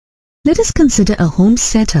Let us consider a home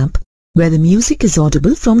setup where the music is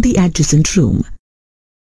audible from the adjacent room.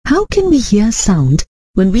 How can we hear sound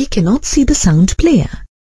when we cannot see the sound player?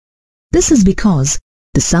 This is because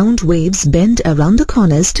the sound waves bend around the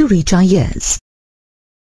corners to reach our ears.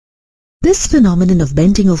 This phenomenon of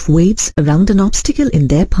bending of waves around an obstacle in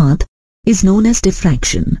their path is known as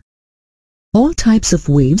diffraction. All types of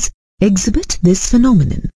waves exhibit this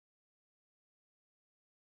phenomenon.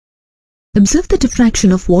 Observe the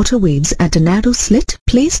diffraction of water waves at a narrow slit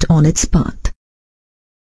placed on its path.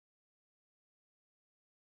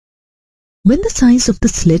 When the size of the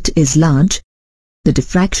slit is large, the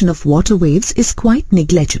diffraction of water waves is quite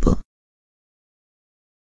negligible.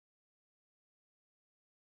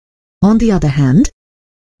 On the other hand,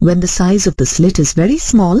 when the size of the slit is very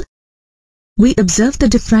small, we observe the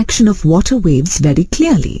diffraction of water waves very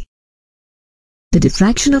clearly. The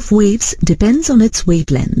diffraction of waves depends on its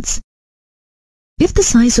wavelengths. If the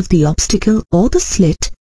size of the obstacle or the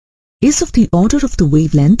slit is of the order of the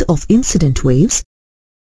wavelength of incident waves,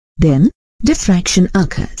 then diffraction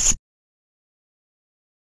occurs.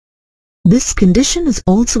 This condition is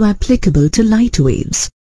also applicable to light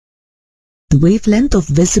waves. The wavelength of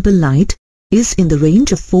visible light is in the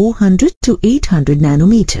range of 400 to 800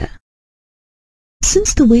 nanometer.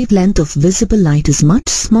 Since the wavelength of visible light is much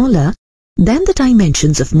smaller than the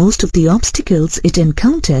dimensions of most of the obstacles it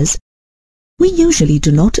encounters, we usually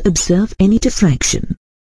do not observe any diffraction.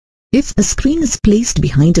 If a screen is placed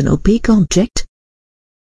behind an opaque object,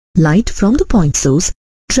 light from the point source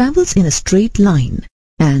travels in a straight line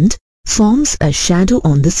and forms a shadow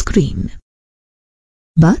on the screen.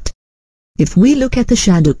 But if we look at the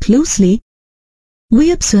shadow closely,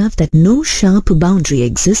 we observe that no sharp boundary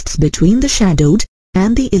exists between the shadowed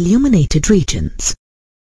and the illuminated regions.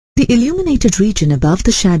 The illuminated region above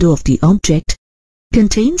the shadow of the object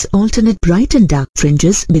contains alternate bright and dark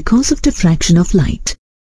fringes because of diffraction of light,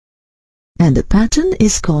 and the pattern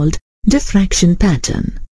is called diffraction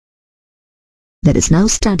pattern. Let us now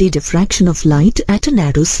study diffraction of light at a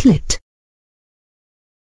narrow slit.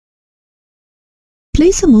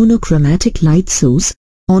 Place a monochromatic light source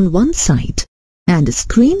on one side and a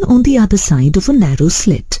screen on the other side of a narrow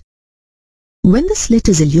slit. When the slit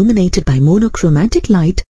is illuminated by monochromatic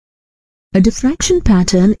light, a diffraction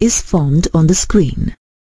pattern is formed on the screen.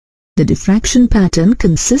 The diffraction pattern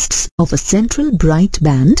consists of a central bright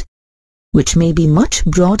band, which may be much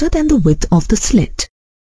broader than the width of the slit,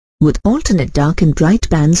 with alternate dark and bright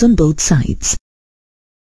bands on both sides.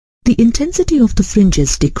 The intensity of the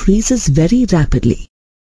fringes decreases very rapidly.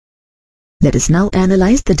 Let us now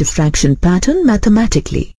analyze the diffraction pattern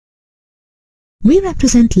mathematically. We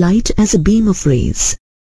represent light as a beam of rays.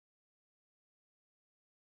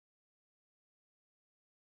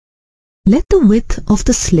 Let the width of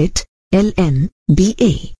the slit, Ln, be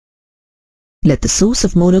A. Let the source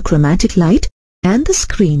of monochromatic light and the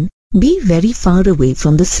screen be very far away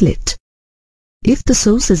from the slit. If the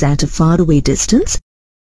source is at a faraway distance,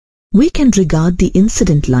 we can regard the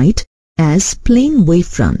incident light as plane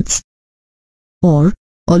wavefronts, or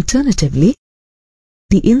alternatively,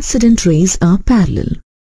 the incident rays are parallel.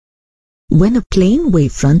 When a plane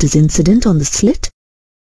wavefront is incident on the slit,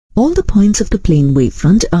 all the points of the plane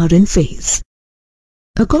wavefront are in phase.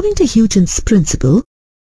 According to Huygens' principle,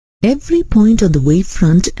 every point on the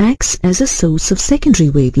wavefront acts as a source of secondary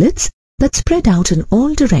wavelets that spread out in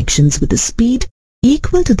all directions with a speed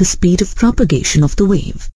equal to the speed of propagation of the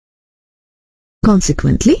wave.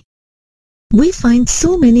 Consequently, we find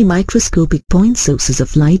so many microscopic point sources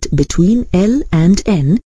of light between L and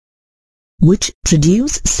N, which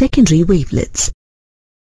produce secondary wavelets.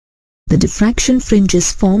 The diffraction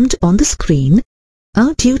fringes formed on the screen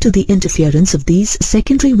are due to the interference of these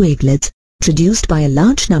secondary wavelets produced by a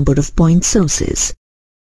large number of point sources.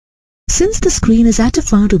 Since the screen is at a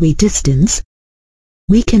faraway distance,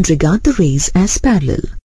 we can regard the rays as parallel.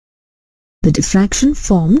 The diffraction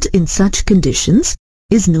formed in such conditions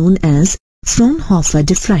is known as Fraunhofer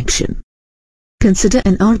diffraction. Consider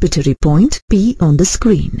an arbitrary point P on the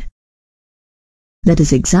screen. Let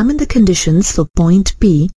us examine the conditions for point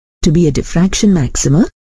P to be a diffraction maxima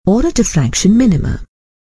or a diffraction minima.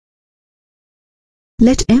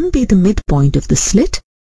 Let M be the midpoint of the slit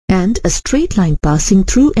and a straight line passing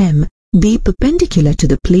through M be perpendicular to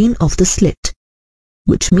the plane of the slit,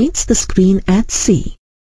 which meets the screen at C.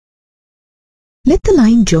 Let the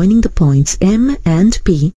line joining the points M and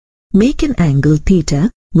P make an angle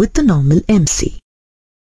theta with the normal MC.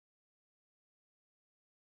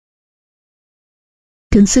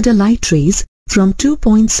 Consider light rays from 2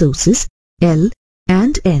 point sources L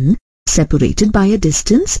and N separated by a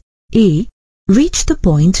distance A reach the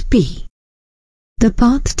point P. The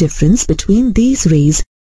path difference between these rays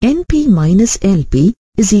NP minus LP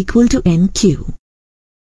is equal to NQ.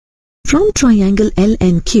 From triangle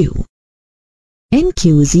LNQ,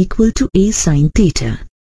 NQ is equal to A sin theta.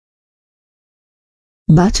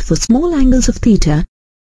 But for small angles of theta,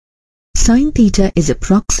 sin theta is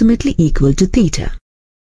approximately equal to theta.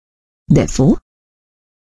 Therefore,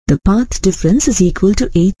 the path difference is equal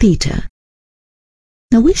to A theta.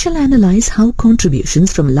 Now we shall analyze how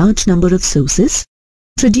contributions from a large number of sources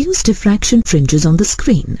produce diffraction fringes on the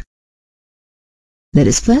screen. Let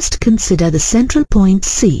us first consider the central point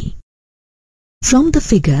C. From the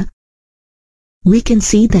figure, we can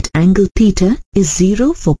see that angle theta is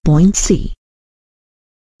 0 for point C.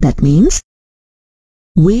 That means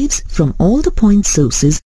waves from all the point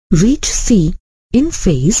sources reach C in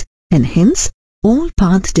phase, and hence all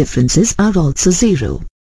path differences are also 0.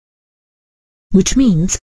 Which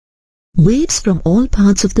means waves from all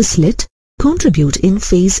parts of the slit contribute in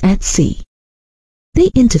phase at C. They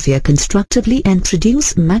interfere constructively and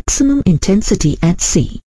produce maximum intensity at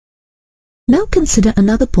C. Now consider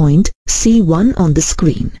another point C1 on the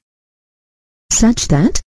screen, such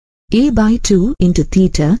that A by 2 into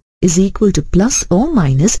theta is equal to plus or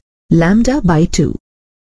minus lambda by 2.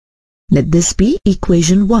 Let this be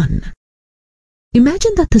equation 1.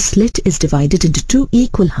 Imagine that the slit is divided into two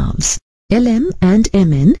equal halves, LM and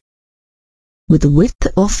MN, with a width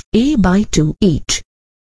of A by 2 each.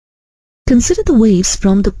 Consider the waves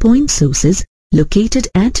from the point sources located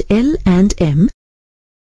at L and M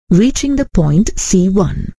reaching the point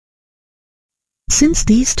C1. Since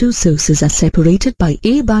these two sources are separated by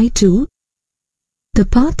A by 2, the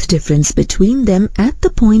path difference between them at the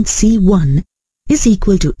point C1 is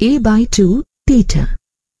equal to A by 2 theta.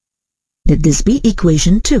 Let this be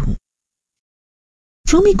equation 2.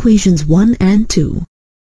 From equations 1 and 2,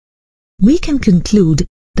 we can conclude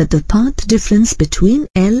that the path difference between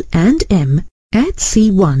L and M at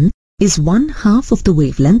C1 is 1/2 of the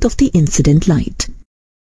wavelength of the incident light.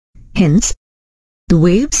 Hence, the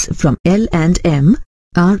waves from L and M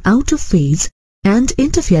are out of phase and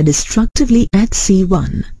interfere destructively at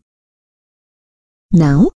C1.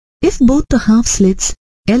 Now, if both the half slits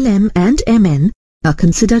LM and MN are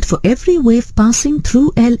considered for every wave passing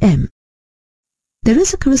through LM, there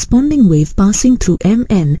is a corresponding wave passing through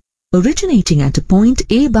MN originating at a point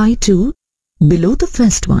A by 2 below the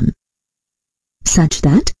first one, such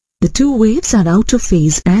that the two waves are out of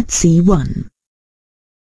phase at C1.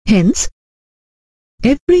 Hence,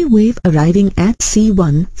 every wave arriving at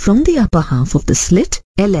C1 from the upper half of the slit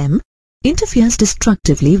LM interferes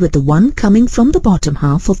destructively with the one coming from the bottom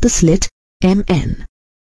half of the slit MN.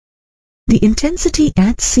 The intensity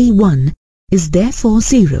at C1 is therefore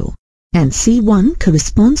 0, and C1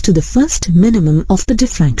 corresponds to the first minimum of the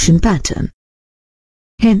diffraction pattern.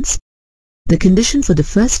 Hence, the condition for the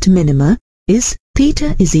first minima is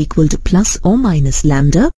theta is equal to plus or minus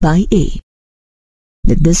lambda by A.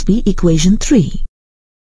 Let this be equation 3.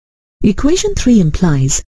 Equation 3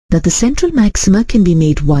 implies that the central maxima can be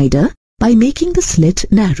made wider by making the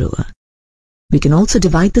slit narrower. We can also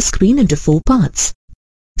divide the screen into 4 parts,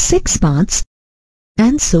 6 parts,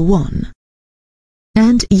 and so on.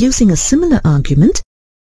 And using a similar argument,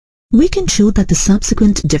 we can show that the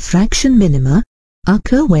subsequent diffraction minima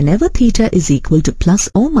occur whenever theta is equal to plus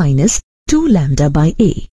or minus 2 lambda by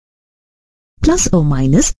A, plus or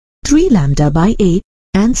minus 3 lambda by A,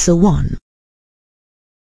 and so on.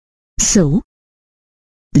 So,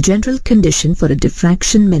 the general condition for a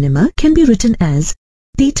diffraction minima can be written as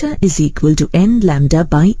theta is equal to n lambda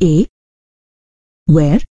by A,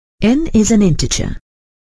 where n is an integer.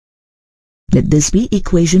 Let this be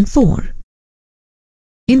equation 4.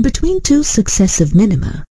 In between two successive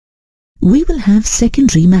minima, we will have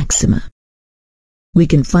secondary maxima. We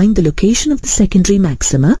can find the location of the secondary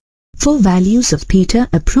maxima for values of theta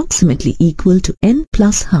approximately equal to n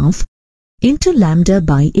plus half into lambda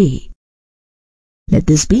by A. Let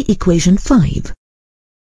this be equation 5.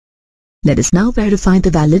 Let us now verify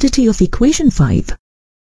the validity of equation 5.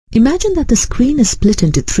 Imagine that the screen is split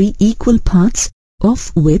into 3 equal parts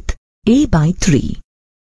of width A by 3.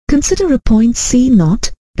 Consider a point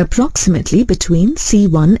C0 approximately between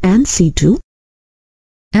C1 and C2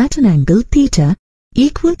 at an angle theta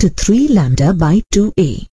equal to 3 lambda by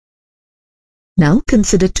 2A. Now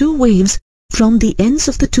consider 2 waves from the ends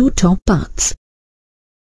of the 2 top parts.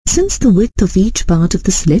 Since the width of each part of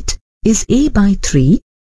the slit is A by 3,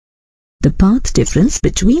 the path difference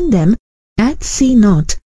between them at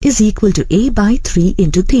C0 is equal to A by 3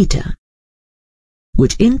 into theta,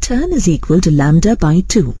 which in turn is equal to lambda by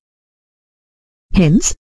 2.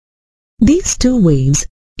 Hence, these 2 waves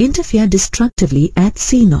interfere destructively at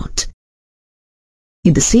C0.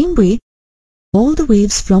 In the same way, all the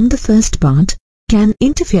waves from the first part can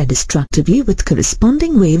interfere destructively with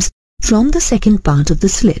corresponding waves from the second part of the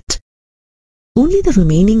slit. Only the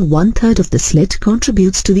remaining 1/3 of the slit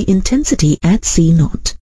contributes to the intensity at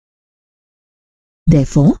C0.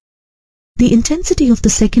 Therefore, the intensity of the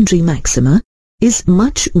secondary maxima is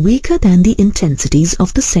much weaker than the intensities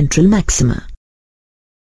of the central maxima.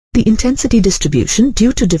 The intensity distribution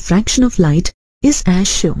due to diffraction of light is as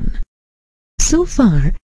shown. So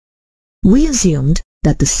far, we assumed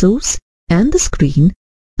that the source and the screen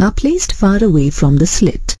are placed far away from the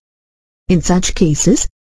slit. In such cases,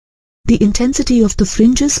 the intensity of the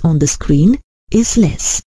fringes on the screen is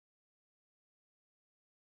less.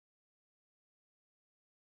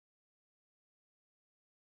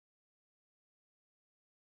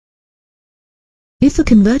 If a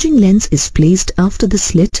converging lens is placed after the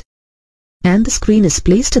slit and the screen is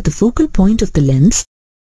placed at the focal point of the lens,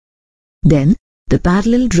 then the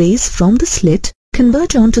parallel rays from the slit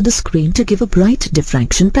converge onto the screen to give a bright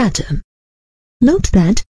diffraction pattern. Note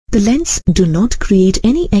that the lens do not create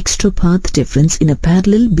any extra path difference in a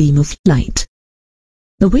parallel beam of light.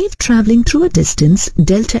 A wave traveling through a distance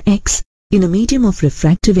delta x in a medium of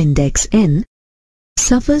refractive index n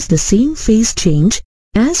suffers the same phase change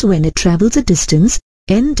as when it travels a distance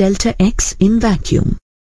n delta x in vacuum.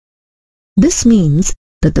 This means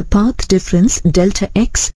that the path difference delta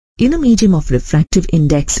x in a medium of refractive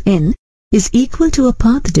index n is equal to a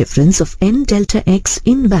path difference of n delta x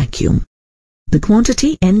in vacuum. The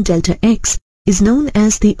quantity n delta x is known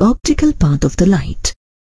as the optical path of the light.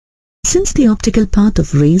 Since the optical path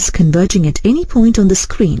of rays converging at any point on the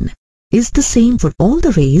screen is the same for all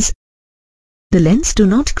the rays, the lens do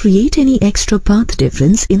not create any extra path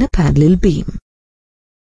difference in a parallel beam.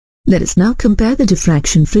 Let us now compare the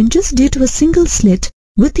diffraction fringes due to a single slit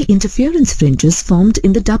with the interference fringes formed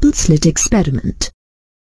in the double slit experiment.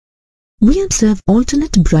 We observe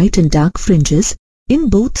alternate bright and dark fringes in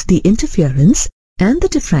both the interference and the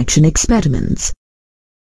diffraction experiments.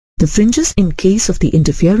 The fringes in case of the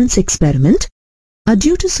interference experiment are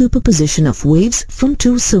due to superposition of waves from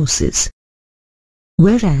two sources,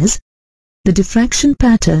 whereas the diffraction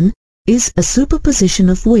pattern is a superposition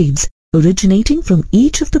of waves originating from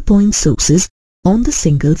each of the point sources on the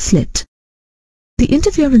single slit. The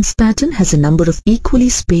interference pattern has a number of equally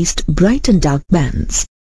spaced bright and dark bands,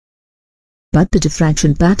 but the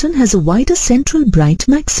diffraction pattern has a wider central bright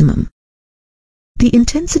maximum. The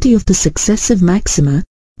intensity of the successive maxima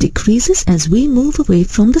decreases as we move away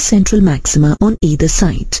from the central maxima on either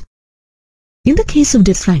side. In the case of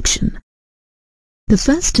diffraction, the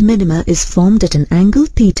first minima is formed at an angle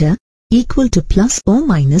theta equal to plus or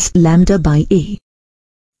minus lambda by a,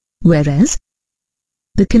 whereas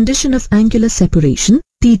the condition of angular separation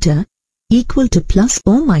theta equal to plus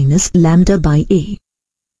or minus lambda by a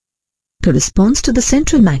corresponds to the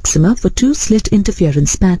central maxima for two-slit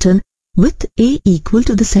interference pattern with a equal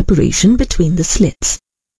to the separation between the slits.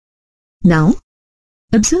 Now,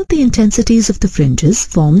 observe the intensities of the fringes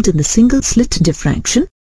formed in the single-slit diffraction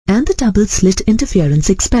and the double-slit interference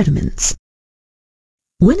experiments.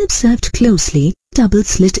 When observed closely,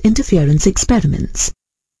 double-slit interference experiments,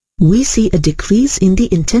 we see a decrease in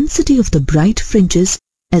the intensity of the bright fringes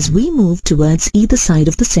as we move towards either side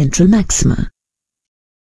of the central maxima.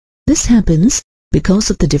 This happens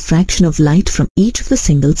because of the diffraction of light from each of the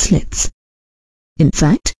single slits. In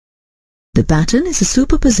fact, the pattern is a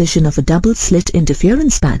superposition of a double-slit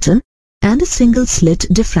interference pattern and a single-slit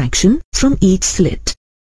diffraction from each slit.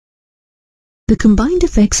 The combined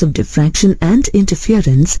effects of diffraction and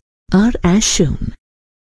interference are as shown.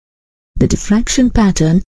 The diffraction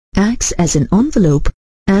pattern acts as an envelope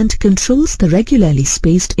and controls the regularly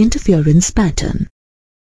spaced interference pattern.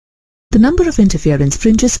 The number of interference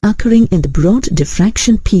fringes occurring in the broad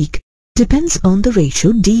diffraction peak depends on the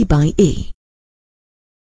ratio d by a,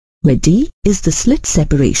 where d is the slit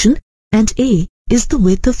separation and a is the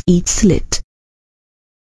width of each slit.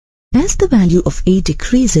 As the value of a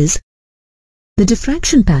decreases, the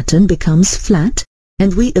diffraction pattern becomes flat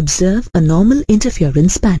and we observe a normal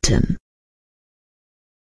interference pattern.